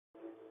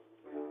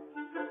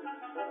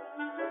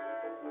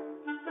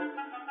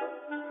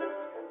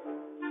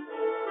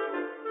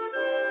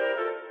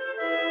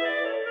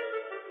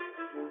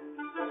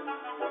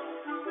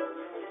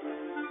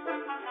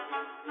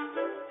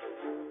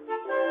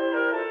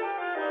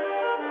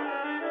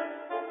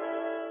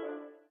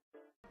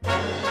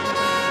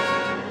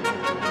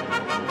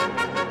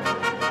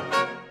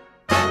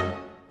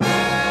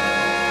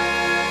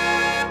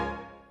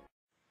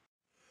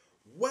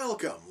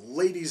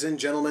ladies and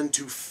gentlemen,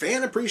 to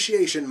Fan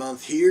Appreciation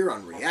Month here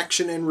on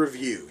Reaction and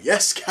Review.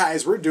 Yes,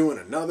 guys, we're doing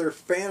another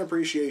Fan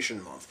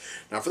Appreciation Month.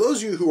 Now, for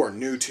those of you who are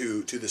new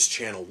to this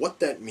channel, what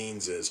that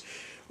means is,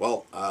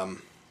 well,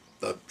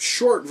 the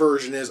short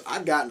version is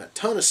I've gotten a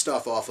ton of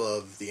stuff off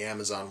of the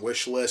Amazon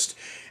wish list,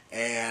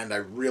 and I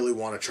really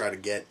want to try to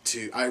get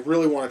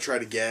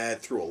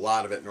through a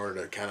lot of it in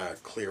order to kind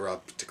of clear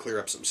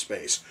up some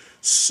space.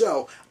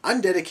 So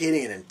I'm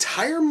dedicating an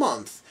entire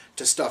month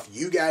to stuff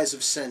you guys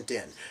have sent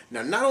in.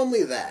 Now, not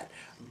only that,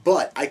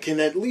 but I can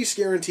at least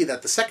guarantee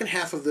that the second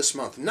half of this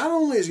month not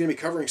only is going to be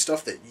covering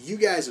stuff that you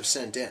guys have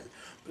sent in,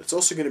 but it's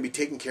also going to be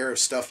taking care of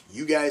stuff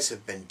you guys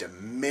have been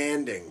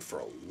demanding for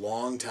a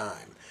long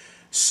time.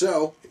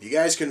 So, if you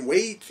guys can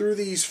wait through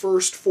these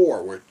first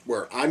four,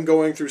 where I'm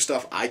going through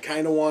stuff I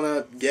kind of want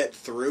to get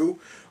through,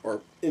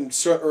 or in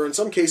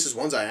some cases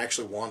ones I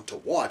actually want to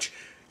watch,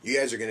 you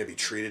guys are going to be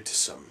treated to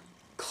some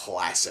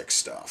classic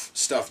stuff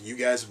you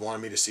guys have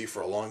wanted me to see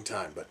for a long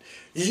time. But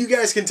you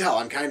guys can tell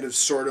I'm kind of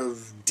sort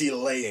of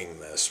delaying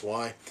this.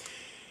 Why?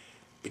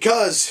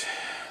 Because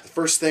the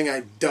first thing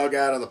I dug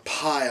out of the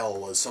pile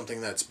was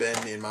something that's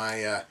been in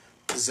my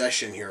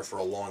possession here for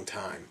a long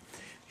time.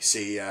 You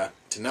see,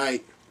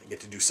 tonight I get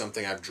to do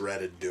something I've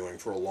dreaded doing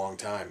for a long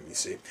time. You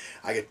see,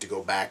 I get to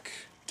go back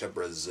to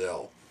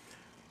Brazil.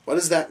 What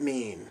does that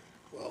mean?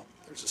 Well,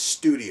 there's a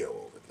studio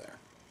over there.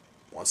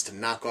 Wants to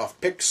knock off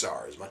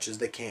Brixar as much as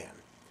they can.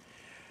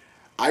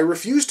 I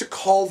refuse to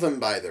call them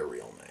by their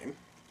real name.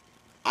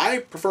 I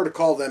prefer to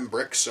call them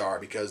Brixar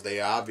because they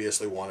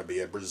obviously want to be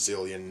a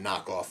Brazilian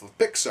knockoff of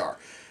Brixar.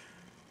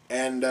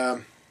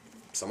 And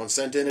someone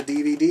sent in a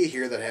DVD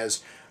here that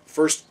has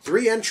first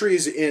 3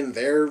 entries in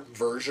their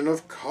version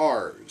of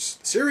Cars.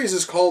 The series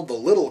is called The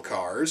Little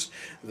Cars.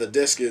 The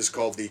disc is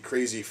called the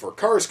Crazy for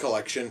Cars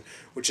Collection,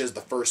 which is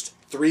the first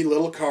 3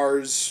 Little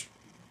Cars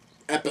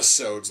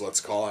episodes, let's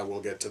call. I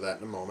will get to that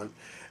in a moment.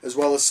 As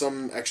well as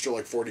some extra,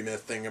 like, 40-minute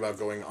thing about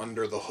going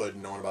under the hood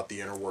and knowing about the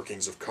inner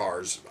workings of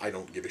cars. I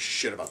don't give a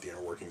shit about the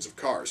inner workings of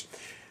cars.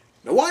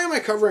 Now, why am I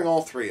covering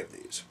all 3 of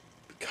these?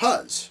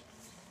 Because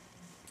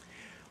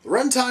the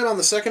runtime on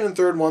the second and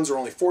third ones are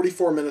only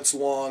 44 minutes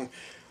long.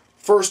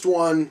 First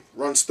one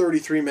runs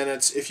 33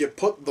 minutes. If you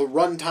put the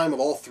runtime of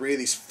all 3 of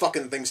these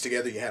fucking things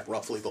together, you have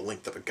roughly the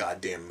length of a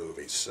goddamn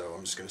movie. So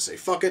I'm just going to say,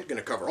 fuck it, going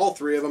to cover all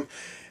 3 of them,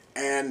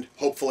 and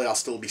hopefully I'll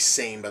still be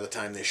sane by the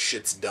time this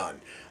shit's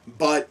done.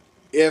 But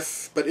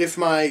if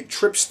my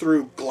trips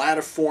through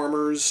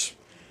gladiformers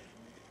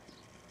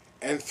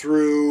and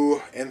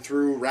through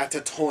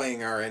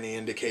ratatouille are any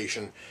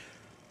indication,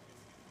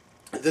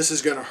 this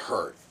is going to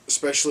hurt,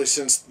 especially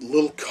since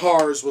Little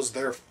Cars was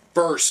their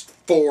first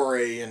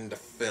foray into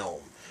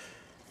film.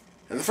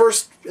 And the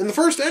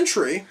first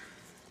entry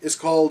is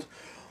called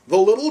The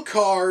Little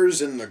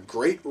Cars in the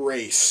Great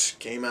Race.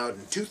 Came out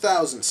in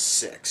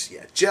 2006.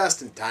 Yeah,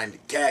 just in time to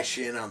cash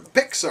in on the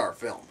Brixar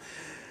film.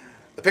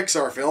 The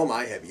Brixar film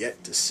I have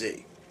yet to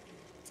see.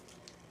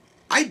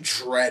 I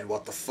dread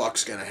what the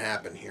fuck's gonna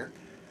happen here.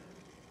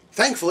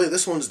 Thankfully,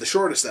 this one's the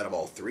shortest out of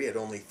all 3 at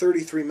only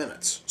 33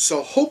 minutes.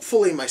 So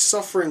hopefully my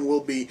suffering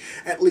will be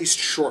at least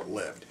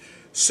short-lived.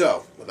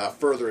 So, without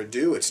further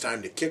ado, it's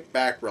time to kick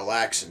back,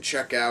 relax, and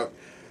check out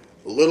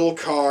Little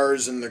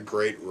Cars in the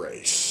Great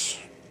Race.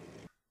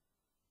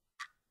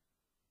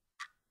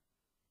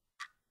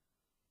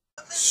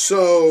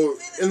 So,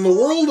 in the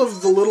world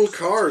of the Little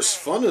Cars,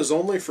 fun is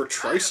only for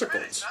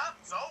tricycles.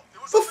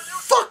 The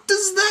fuck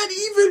does that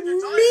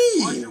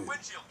even mean?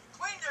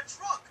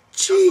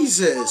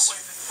 Jesus,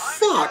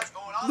 fuck.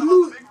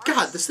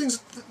 God, this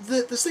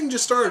thing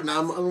just started and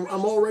I'm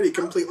already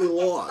completely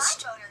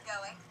lost.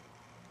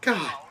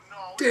 God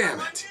damn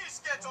it.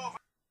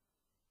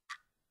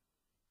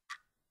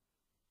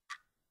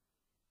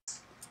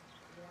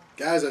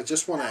 Guys, I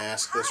just want to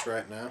ask this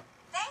right now.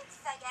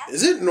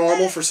 Is it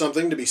normal for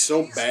something to be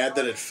so bad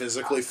that it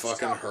physically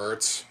fucking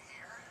hurts?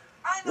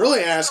 I'm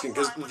really asking,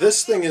 because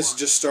this thing is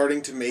just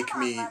starting to make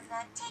me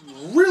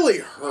really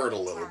hurt a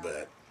little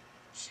bit.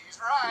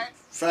 In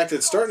fact,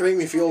 it's starting to make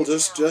me feel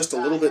just a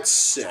little bit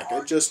sick.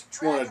 I just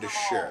wanted to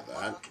share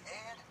that.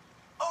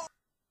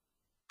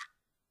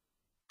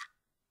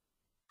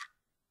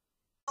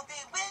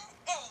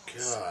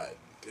 God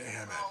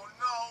damn it.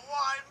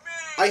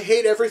 I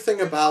hate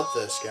everything about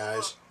this,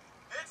 guys.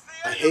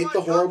 I hate the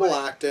horrible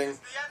acting.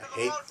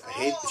 I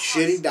hate the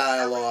shitty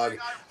dialogue.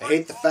 I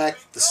hate the fact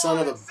that the son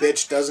of a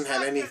bitch doesn't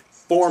have any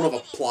form of a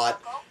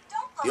plot.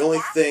 The only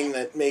thing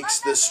that makes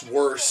this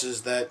worse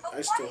is that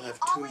I still have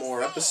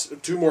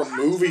 2 more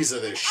movies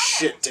of this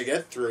shit to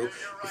get through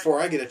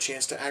before I get a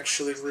chance to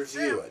actually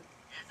review it.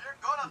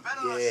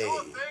 Yay.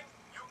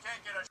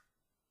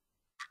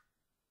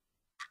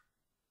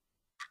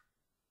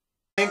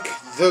 Thank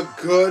the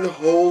good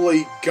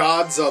holy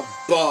gods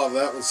above,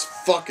 that was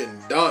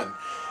fucking done.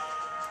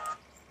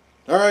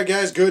 Alright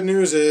guys, good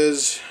news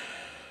is,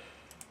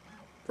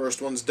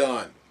 first one's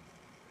done.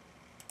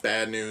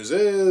 Bad news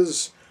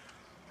is,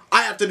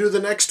 I have to do the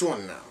next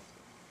one now.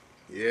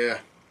 Yeah.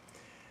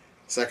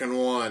 Second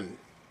one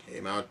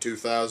came out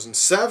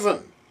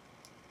 2007.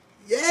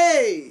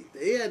 Yay!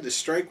 They had to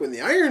strike when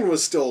the iron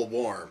was still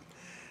warm.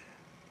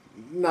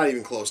 Not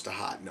even close to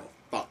hot. No,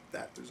 fuck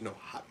that. There's no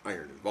hot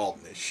iron involved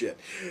in this shit.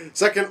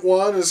 Second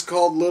one is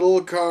called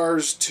Little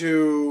Cars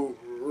 2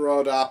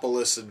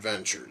 Rhodopolis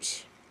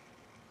Adventures.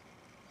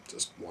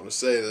 Just want to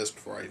say this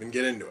before I even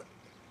get into it.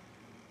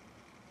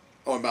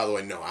 Oh, and by the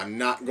way, no, I'm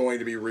not going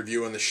to be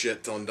reviewing the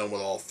shit till I'm done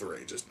with all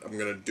three. I'm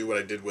going to do what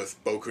I did with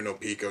Boku no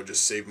Pico,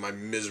 just save my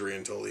misery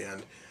until the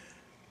end.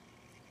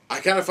 I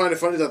kind of find it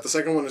funny that the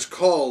second one is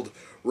called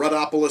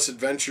Rhodopolis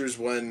Adventures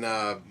when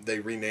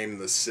they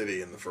renamed the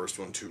city in the first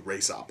one to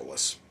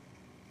Raceopolis.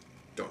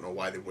 Don't know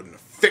why they wouldn't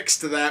have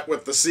fixed that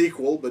with the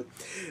sequel, but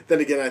then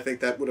again, I think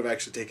that would have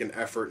actually taken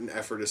effort, and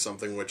effort is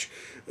something which,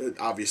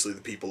 obviously,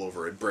 the people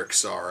over at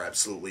Brixar are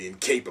absolutely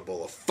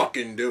incapable of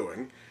fucking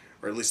doing.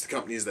 Or at least the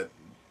companies that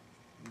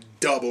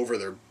dub over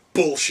their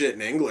bullshit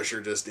in English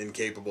are just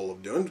incapable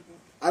of doing.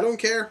 I don't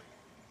care.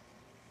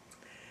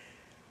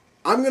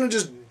 I'm going to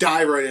just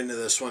dive right into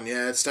this one.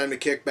 Yeah, it's time to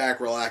kick back,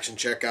 relax, and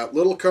check out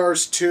Little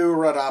Cars 2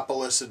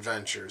 Rhodopolis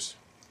Adventures.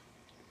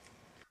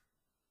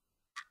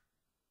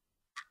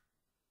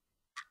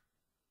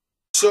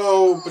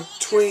 So,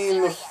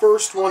 between the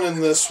first one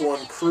and this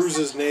one,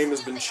 Cruz's name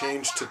has been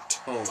changed to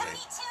Tony.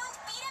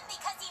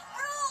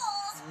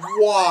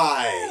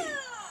 Why?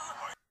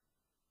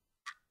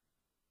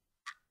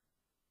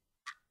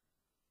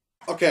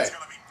 Okay,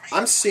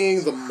 I'm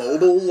seeing the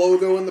Mobile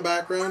logo in the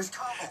background,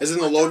 as in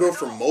the logo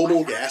for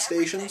mobile gas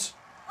stations.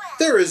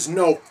 There is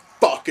no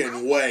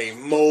fucking way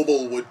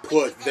Mobile would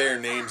put their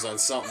names on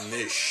something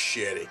this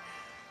shitty.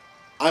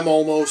 I'm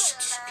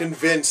almost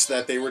convinced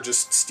that they were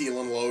just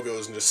stealing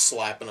logos and just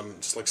slapping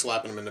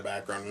them in the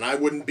background, and I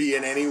wouldn't be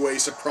in any way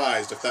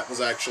surprised if that was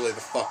actually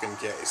the fucking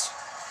case.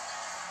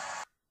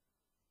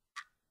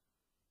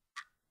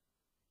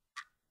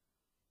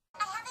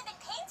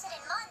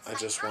 I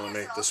just want to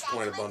make this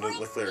point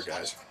abundantly clear,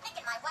 guys.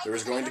 There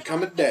is going to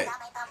come a day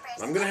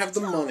when I'm going to have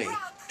the money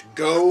to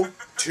go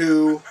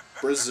to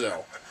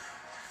Brazil.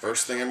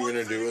 First thing I'm going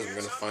to do is I'm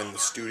going to find the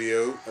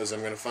studio, I'm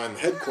going to find the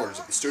headquarters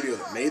of the studio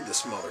that made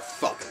this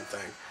motherfucking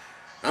thing.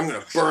 I'm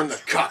going to burn the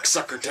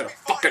cocksucker to the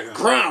fucking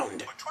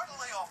ground!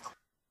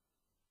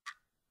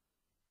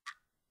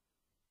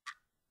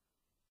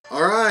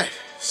 Alright,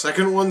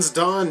 second one's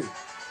done.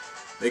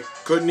 They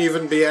couldn't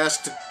even be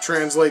asked to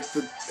translate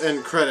the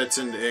end credits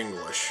into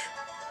English.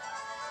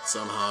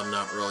 Somehow I'm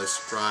not really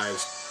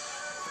surprised.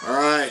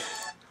 Alright,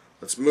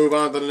 let's move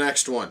on to the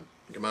next one.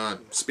 Come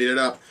on, speed it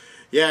up.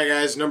 Yeah,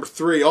 guys, number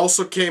 3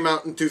 also came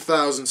out in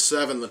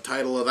 2007. The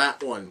title of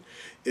that one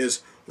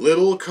is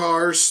Little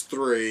Cars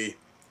 3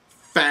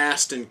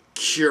 Fast and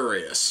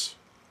Curious.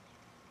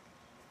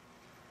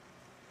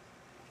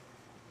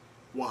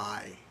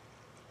 Why?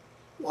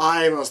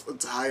 Why must the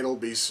title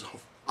be so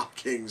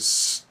fucking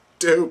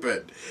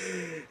stupid?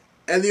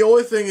 And the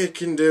only thing it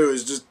can do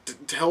is just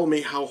tell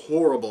me how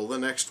horrible the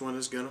next one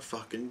is gonna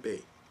fucking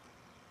be.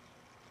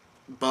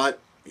 But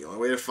the only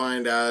way to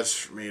find out is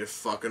for me to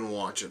fucking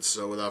watch it.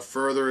 So without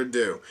further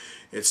ado,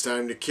 it's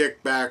time to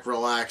kick back,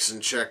 relax,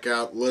 and check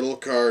out Little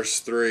Cars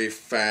 3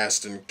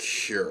 Fast and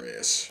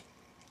Curious.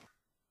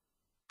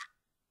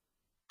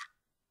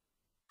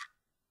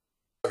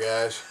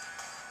 Guys,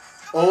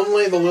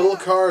 only the little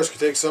cars can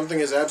take something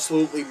as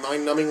absolutely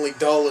mind-numbingly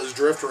dull as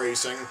drift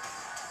racing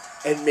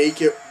and make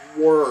it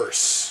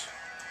worse.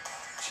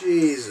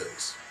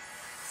 Jesus.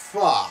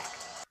 Fuck.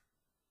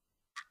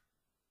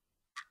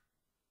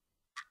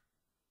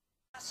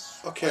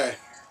 Okay,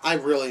 I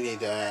really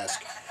need to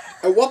ask.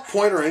 At what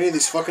point are any of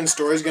these fucking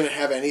stories going to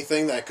have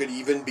anything that could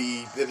even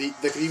be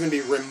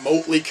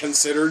remotely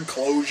considered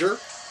closure?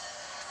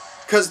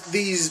 Because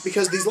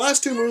these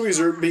last two movies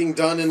are being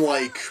done in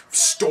like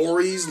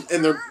stories,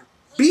 and they're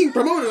being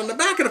promoted on the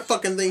back of the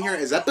fucking thing here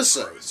as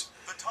episodes.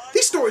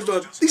 These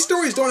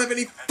stories don't have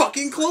any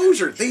fucking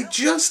closure. They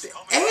just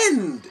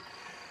end.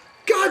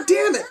 God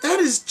damn it, that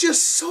is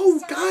just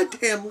so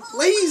goddamn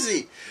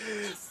lazy.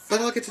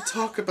 But I'll get to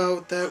talk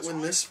about that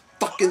when this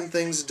fucking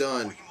thing's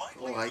done.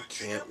 Oh, I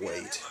can't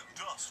wait.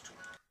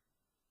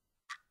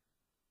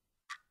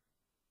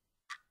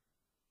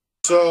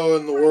 So,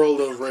 in the world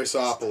of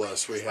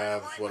Raceopolis, we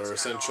have what are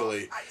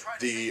essentially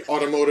the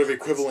automotive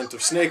equivalent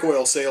of snake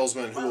oil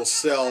salesmen who will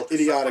sell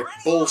idiotic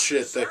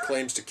bullshit that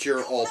claims to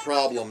cure all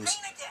problems.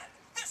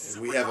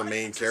 And we have a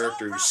main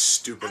character who's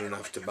stupid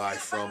enough to buy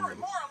from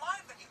them.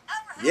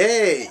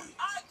 Yay!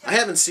 I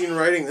haven't seen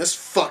writing this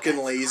fucking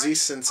lazy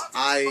since,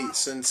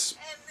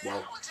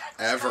 well,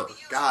 ever.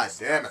 God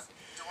damn it.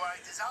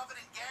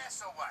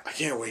 I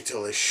can't wait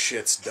till this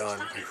shit's done.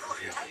 I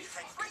really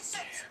fucking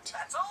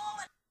can't.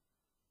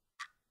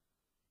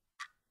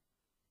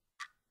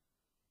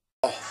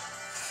 Oh,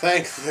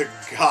 thank the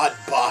god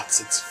bots,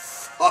 it's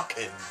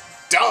fucking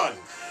done!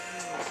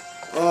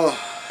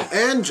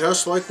 And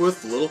just like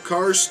with Little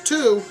Cars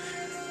 2,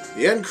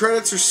 the end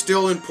credits are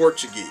still in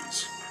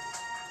Portuguese.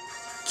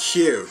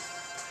 Cute.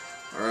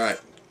 Alright.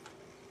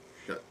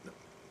 Shut the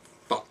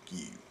fuck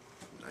you.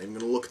 I'm not even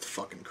gonna look at the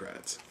fucking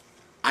credits.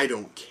 I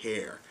don't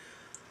care.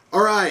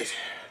 Alright.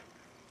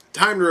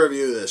 Time to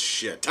review this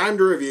shit. Time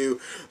to review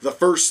the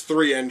first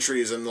 3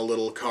 entries in the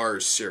Little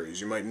Cars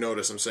series. You might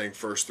notice I'm saying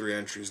first 3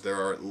 entries. There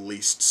are at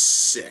least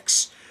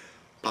 6,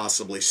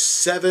 possibly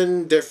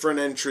 7 different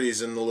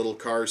entries in the Little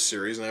Cars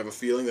series, and I have a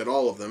feeling that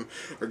all of them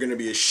are going to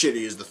be as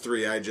shitty as the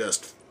 3 I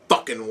just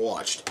fucking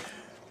watched.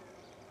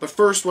 But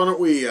first, why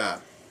don't we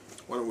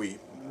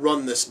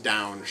run this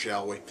down,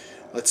 shall we?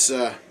 Let's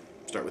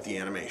start with the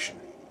animation,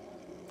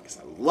 because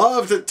I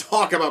love to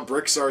talk about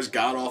Brixar's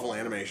god-awful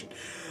animation.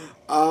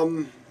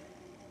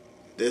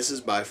 This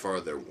is by far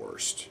their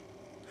worst.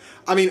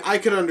 I mean, I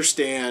could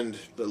understand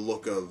the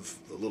look of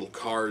the Little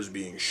Cars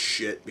being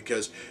shit,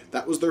 because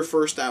that was their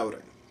first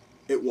outing.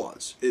 It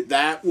was.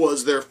 That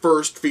was their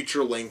first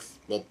feature-length,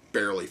 well,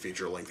 barely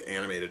feature-length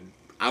animated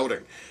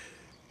outing.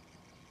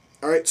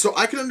 Alright, so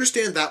I can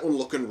understand that one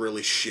looking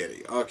really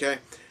shitty, okay?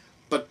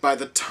 But by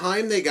the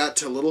time they got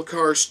to Little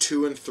Cars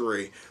 2 and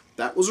 3,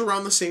 that was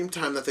around the same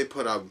time that they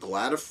put out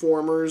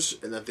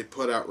Gladiformers and that they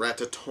put out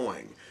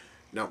Ratatouille.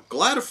 Now,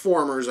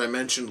 Gladiformers, I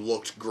mentioned,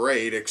 looked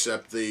great,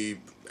 except the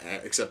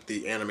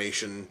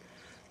animation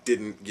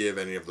didn't give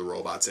any of the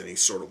robots any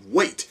sort of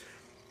weight.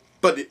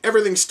 But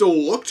everything still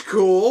looked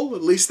cool.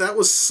 At least that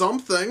was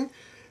something.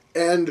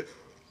 And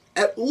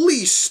at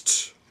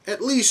least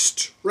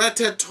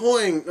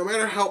Ratatouille, no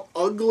matter how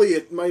ugly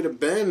it might have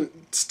been,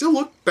 still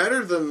looked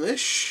better than this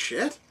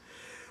shit.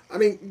 I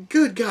mean,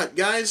 good God,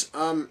 guys.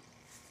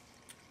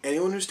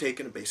 Anyone who's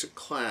taken a basic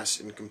class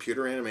in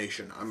computer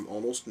animation, I'm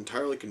almost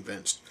entirely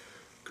convinced,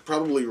 could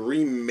probably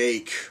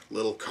remake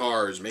Little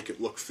Cars, make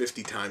it look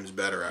 50 times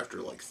better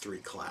after like 3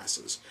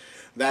 classes.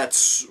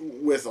 That's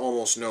with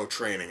almost no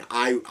training.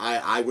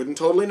 I wouldn't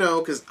totally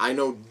know, because I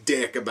know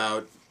dick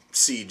about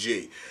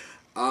CG.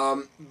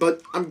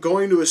 But I'm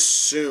going to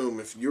assume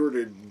if you were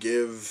to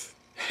give...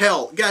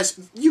 Hell, guys,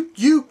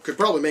 you could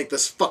probably make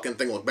this fucking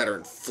thing look better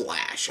in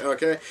Flash,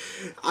 okay?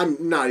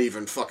 I'm not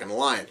even fucking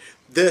lying.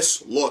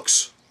 This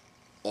looks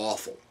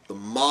awful. The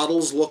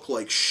models look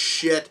like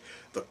shit.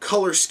 The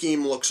color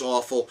scheme looks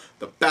awful.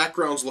 The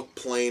backgrounds look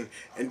plain.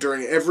 And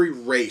during every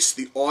race,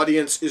 the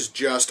audience is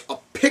just a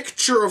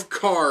picture of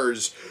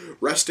cars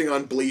resting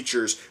on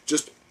bleachers,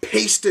 just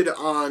pasted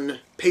on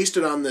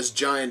this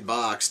giant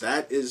box.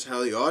 That is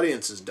how the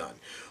audience is done.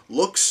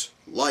 Looks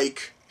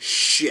like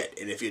shit.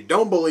 And if you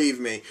don't believe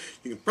me,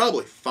 you can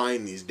probably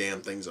find these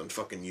damn things on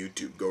fucking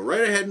YouTube. Go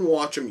right ahead and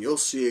watch them. You'll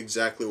see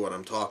exactly what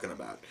I'm talking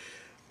about.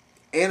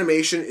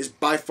 Animation is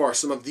by far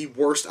some of the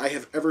worst I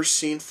have ever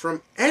seen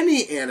from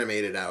any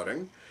animated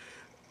outing.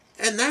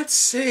 And that's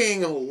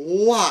saying a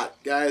lot,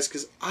 guys,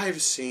 because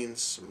I've seen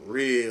some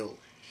real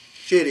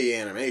shitty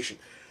animation.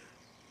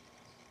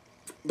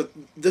 But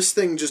this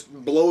thing just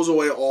blows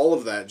away all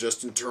of that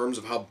just in terms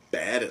of how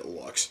bad it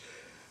looks.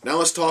 Now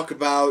let's talk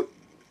about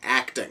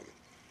acting.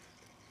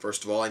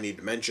 First of all, I need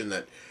to mention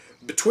that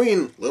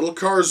between Little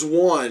Cars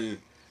 1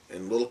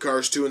 and Little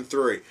Cars 2 and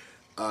 3,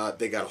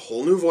 they got a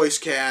whole new voice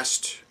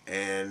cast,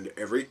 and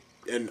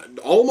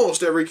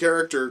almost every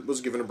character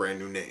was given a brand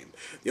new name.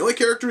 The only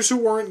characters who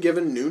weren't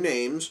given new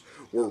names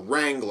were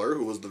Wrangler,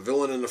 who was the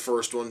villain in the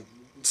first one,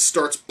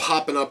 starts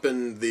popping up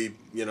in the,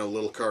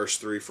 Little Cars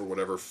 3 for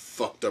whatever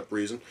fucked up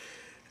reason,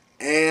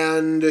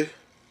 and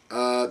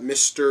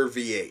Mr.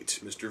 V8.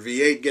 Mr.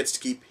 V8 gets to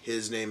keep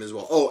his name as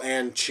well. Oh,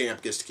 and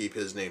Champ gets to keep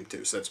his name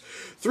too. So that's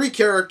 3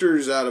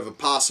 characters out of a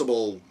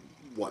possible,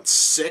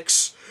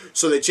 6?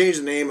 So they changed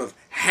the name of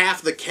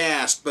half the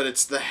cast, but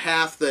it's the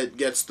half that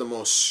gets the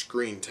most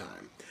screen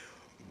time.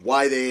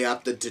 Why they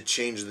opted to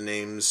change the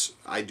names,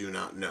 I do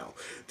not know.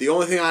 The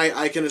only thing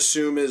I can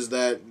assume is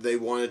that they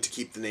wanted to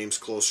keep the names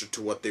closer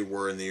to what they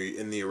were in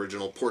the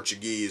original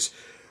Portuguese,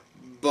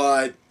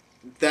 but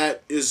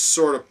that is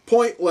sort of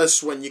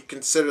pointless when you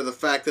consider the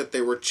fact that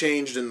they were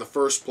changed in the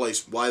first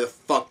place. Why the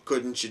fuck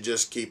couldn't you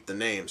just keep the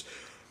names?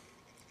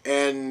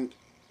 And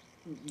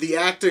the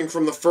acting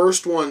from the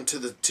first one to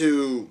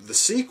the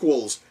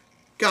sequels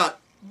got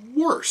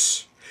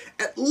worse.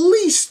 At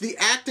least the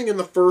acting in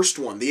the first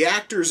one, the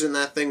actors in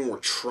that thing were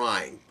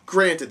trying.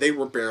 Granted, they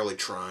were barely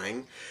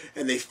trying,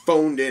 and they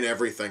phoned in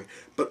everything.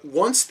 But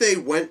once they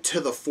went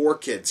to the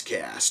 4Kids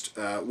cast,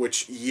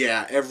 which,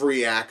 yeah,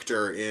 every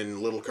actor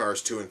in Little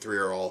Cars 2 and 3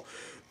 are all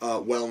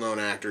well-known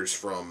actors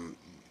from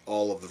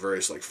all of the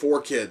various,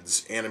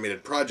 4Kids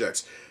animated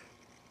projects.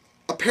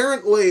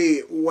 Apparently,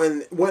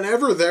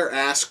 whenever they're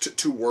asked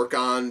to work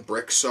on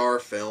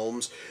Brixar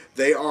films,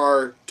 they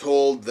are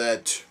told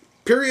that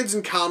periods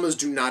and commas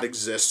do not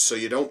exist, so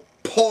you don't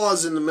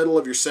pause in the middle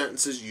of your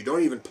sentences. You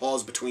don't even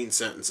pause between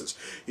sentences.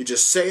 You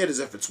just say it as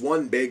if it's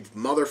one big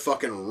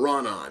motherfucking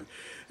run-on.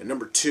 And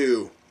number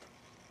 2,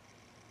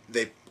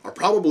 they are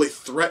probably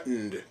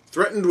threatened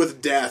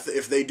with death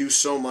if they do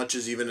so much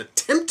as even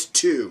attempt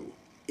to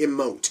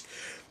emote,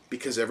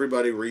 because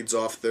everybody reads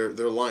off their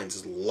lines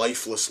as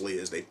lifelessly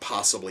as they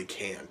possibly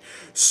can.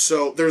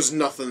 So there's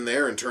nothing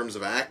there in terms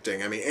of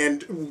acting. I mean,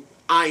 and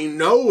I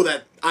know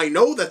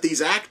that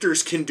these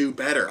actors can do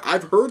better.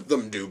 I've heard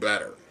them do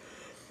better.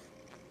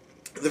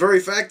 The very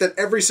fact that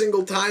every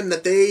single time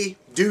that they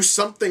do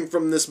something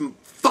from this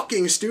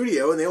fucking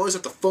studio and they always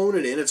have to phone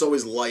it in. It's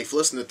always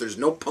lifeless, and that there's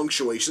no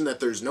punctuation,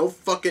 that there's no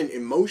fucking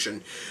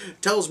emotion,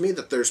 tells me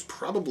that there's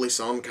probably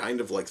some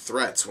kind of like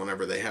threats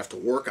whenever they have to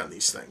work on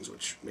these things,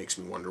 which makes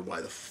me wonder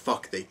why the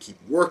fuck they keep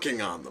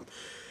working on them.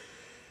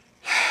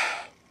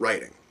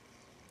 Writing.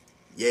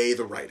 Yay,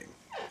 the writing.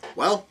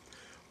 Well,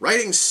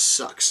 writing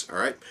sucks,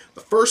 alright?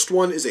 The first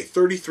one is a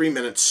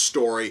 33-minute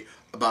story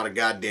about a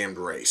goddamned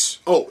race.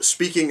 Oh,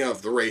 speaking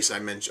of the race,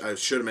 I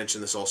should have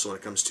mentioned this also when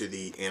it comes to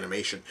the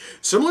animation.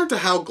 Similar to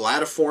how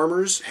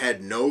Gladiformers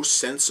had no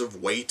sense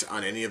of weight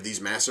on any of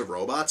these massive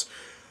robots,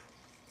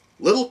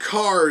 Little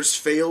Cars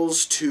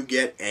fails to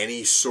get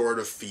any sort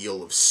of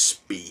feel of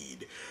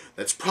speed.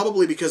 That's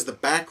probably because the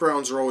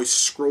backgrounds are always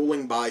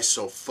scrolling by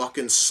so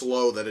fucking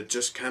slow that it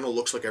just kind of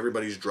looks like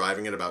everybody's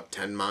driving at about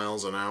 10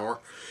 miles an hour.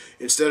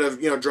 Instead of,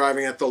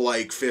 driving at the,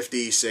 like,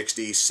 50,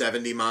 60,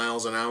 70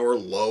 miles an hour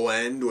low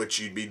end, which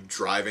you'd be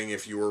driving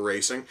if you were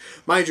racing.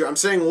 Mind you, I'm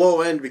saying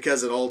low end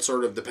because it all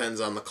sort of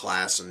depends on the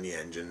class and the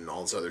engine and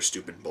all this other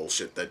stupid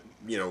bullshit that,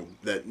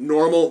 that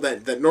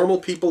normal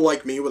people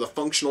like me with a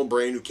functional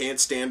brain who can't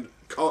stand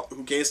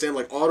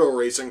like auto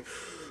racing,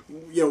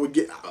 would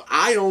get.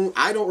 I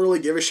don't really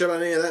give a shit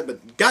about any of that,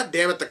 but god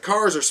damn it, the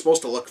cars are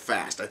supposed to look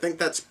fast. I think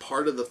that's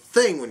part of the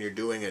thing when you're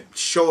doing a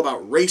show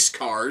about race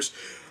cars,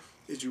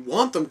 is you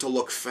want them to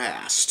look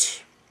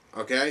fast.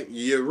 Okay?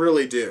 You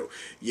really do.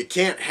 You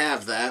can't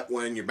have that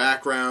when your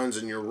backgrounds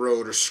and your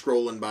road are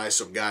scrolling by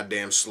so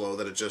goddamn slow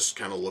that it just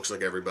kind of looks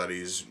like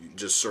everybody's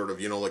just sort of,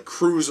 like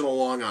cruising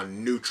along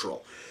on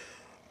neutral.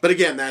 But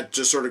again, that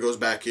just sort of goes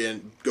back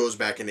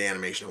into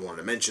animation. I wanted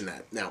to mention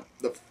that. Now,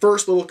 the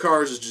first Little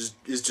Cars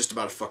is just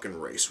about a fucking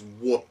race.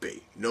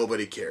 Whoopee.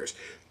 Nobody cares.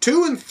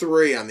 2 and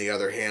 3, on the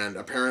other hand,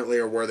 apparently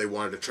are where they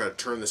wanted to try to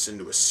turn this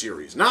into a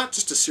series. Not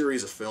just a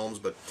series of films,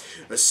 but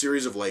a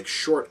series of like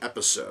short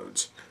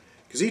episodes.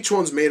 Because each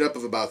one's made up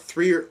of about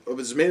 3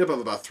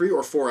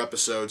 or 4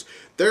 episodes.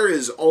 There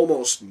is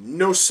almost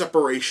no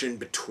separation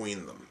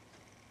between them.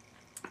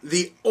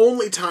 The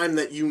only time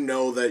that you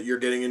know that you're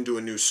getting into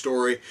a new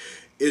story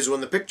is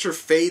when the picture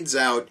fades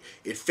out,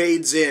 it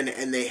fades in,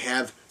 and they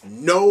have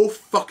no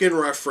fucking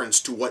reference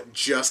to what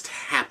just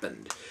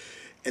happened.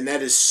 And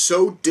that is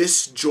so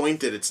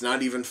disjointed, it's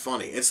not even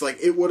funny. It's like,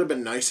 it would have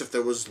been nice if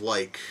there was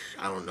like,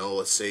 I don't know,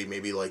 let's say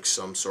maybe like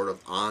some sort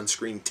of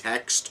on-screen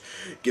text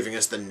giving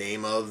us the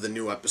name of the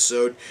new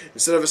episode.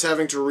 Instead of us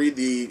having to read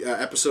the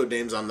episode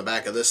names on the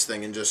back of this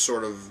thing and just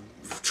sort of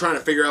trying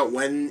to figure out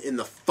when in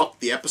the fuck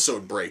the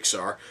episode breaks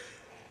are.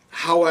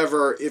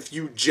 However, if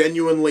you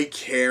genuinely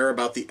care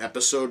about the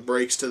episode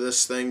breaks to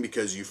this thing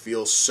because you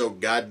feel so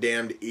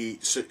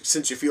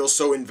since you feel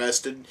so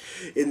invested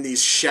in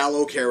these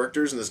shallow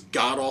characters and this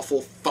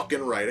god-awful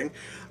fucking writing,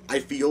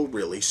 I feel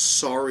really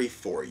sorry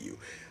for you.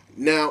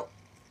 Now,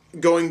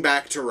 going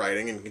back to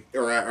writing,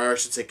 or I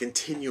should say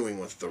continuing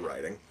with the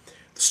writing,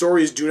 the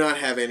stories do not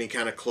have any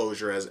kind of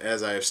closure,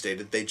 as I have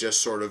stated. They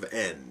just sort of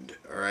end,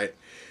 alright?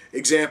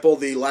 Example,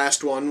 the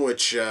last one,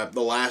 which, the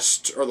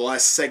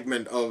last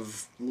segment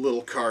of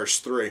Little Cars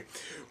 3,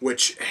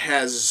 which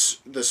has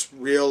this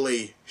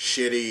really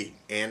shitty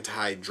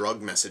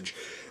anti-drug message,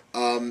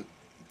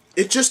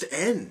 it just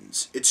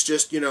ends. It's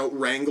just,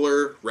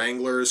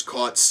 Wrangler is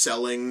caught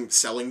selling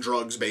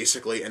drugs,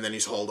 basically, and then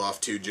he's hauled off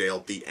to jail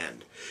at the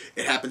end.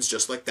 It happens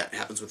just like that. It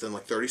happens within,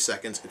 like, 30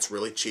 seconds. It's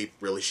really cheap,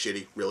 really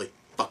shitty, really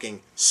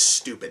fucking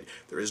stupid.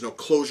 There is no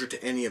closure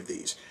to any of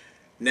these.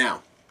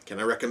 Now, can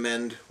I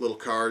recommend Little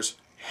Cars?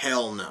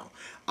 Hell no.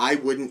 I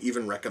wouldn't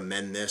even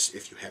recommend this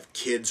if you have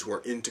kids who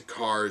are into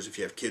cars, if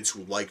you have kids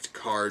who liked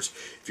cars.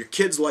 If your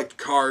kids liked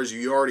cars,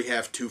 you already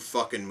have 2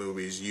 fucking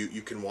movies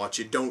you can watch.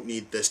 You don't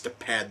need this to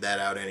pad that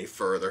out any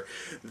further.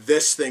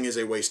 This thing is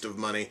a waste of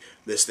money.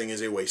 This thing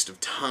is a waste of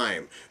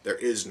time. There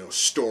is no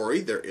story.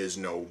 There is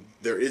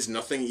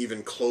nothing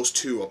even close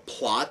to a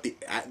plot.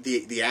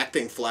 The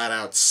acting flat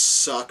out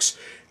sucks.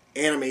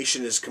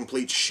 Animation is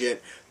complete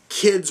shit.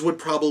 Kids would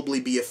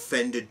probably be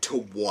offended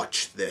to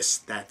watch this.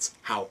 That's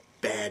how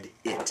bad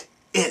it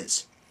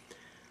is.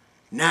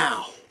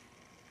 Now,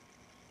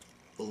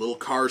 the Little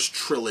Cars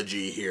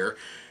trilogy here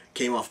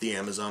came off the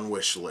Amazon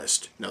wish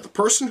list. Now, the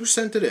person who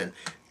sent it in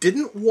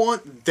didn't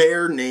want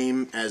their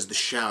name as the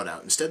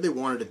shout-out. Instead, they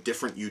wanted a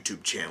different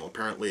YouTube channel.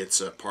 Apparently,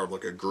 it's a part of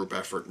like a group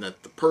effort, and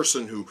that the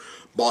person who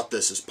bought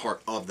this is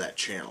part of that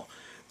channel.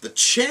 The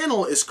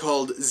channel is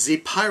called The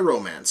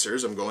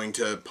Pyromancers. I'm going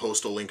to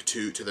post a link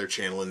to their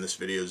channel in this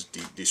video's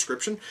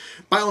description.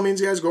 By all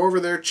means, guys, go over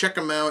there, check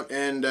them out,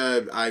 and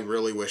I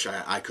really wish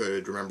I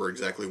could remember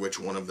exactly which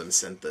one of them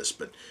sent this,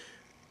 but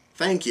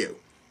thank you.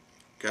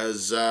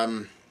 Because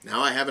now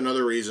I have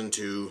another reason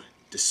to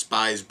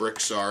despise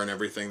Brixar and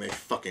everything they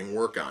fucking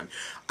work on.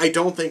 I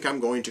don't think I'm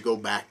going to go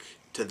back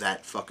to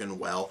that fucking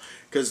well,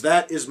 because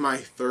that is my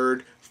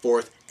 3rd,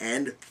 4th,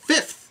 and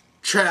 5th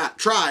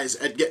tries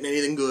at getting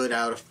anything good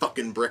out of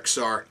fucking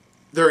Brixar.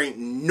 There ain't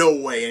no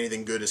way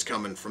anything good is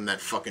coming from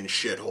that fucking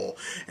shithole.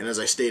 And as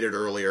I stated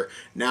earlier,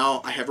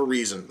 now I have a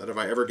reason that if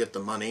I ever get the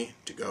money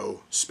to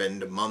go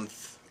spend a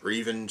month or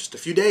even just a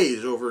few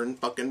days over in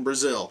fucking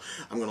Brazil.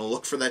 I'm going to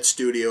look for that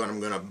studio and I'm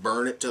going to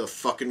burn it to the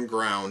fucking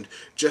ground,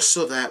 just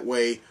so that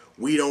way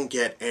we don't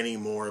get any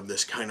more of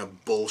this kind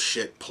of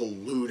bullshit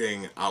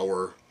polluting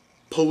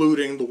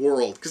the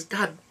world. Because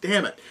god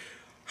damn it,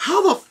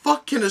 how the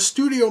fuck can a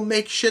studio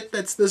make shit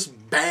that's this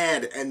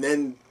bad and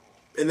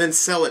then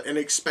sell it and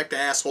expect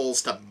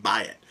assholes to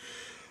buy it?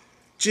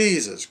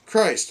 Jesus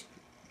Christ.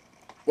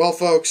 Well,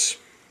 folks,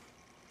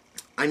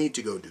 I need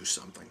to go do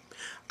something.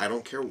 I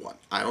don't care what.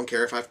 I don't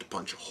care if I have to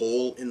punch a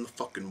hole in the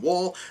fucking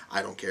wall.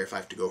 I don't care if I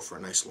have to go for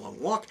a nice long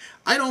walk.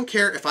 I don't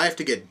care if I have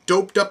to get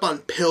doped up on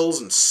pills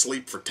and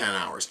sleep for 10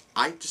 hours.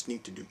 I just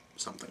need to do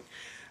something.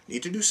 I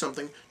need to do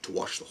something to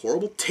wash the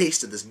horrible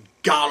taste of this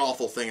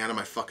god-awful thing out of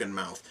my fucking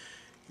mouth.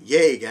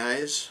 Yay,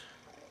 guys.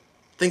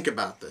 Think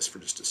about this for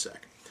just a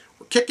sec.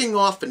 We're kicking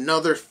off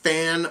another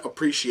Fan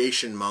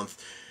Appreciation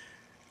Month.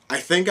 I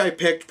think I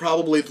picked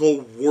probably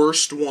the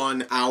worst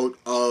one out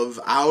of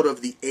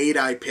the 8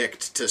 I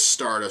picked to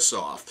start us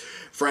off.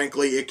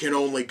 Frankly, it can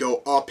only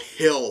go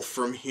uphill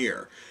from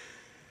here.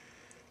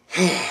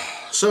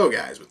 So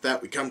guys, with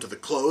that we come to the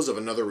close of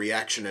another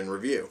reaction and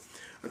review.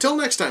 Until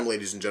next time,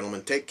 ladies and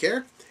gentlemen, take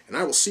care, and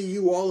I will see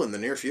you all in the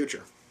near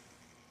future.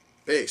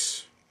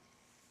 Peace.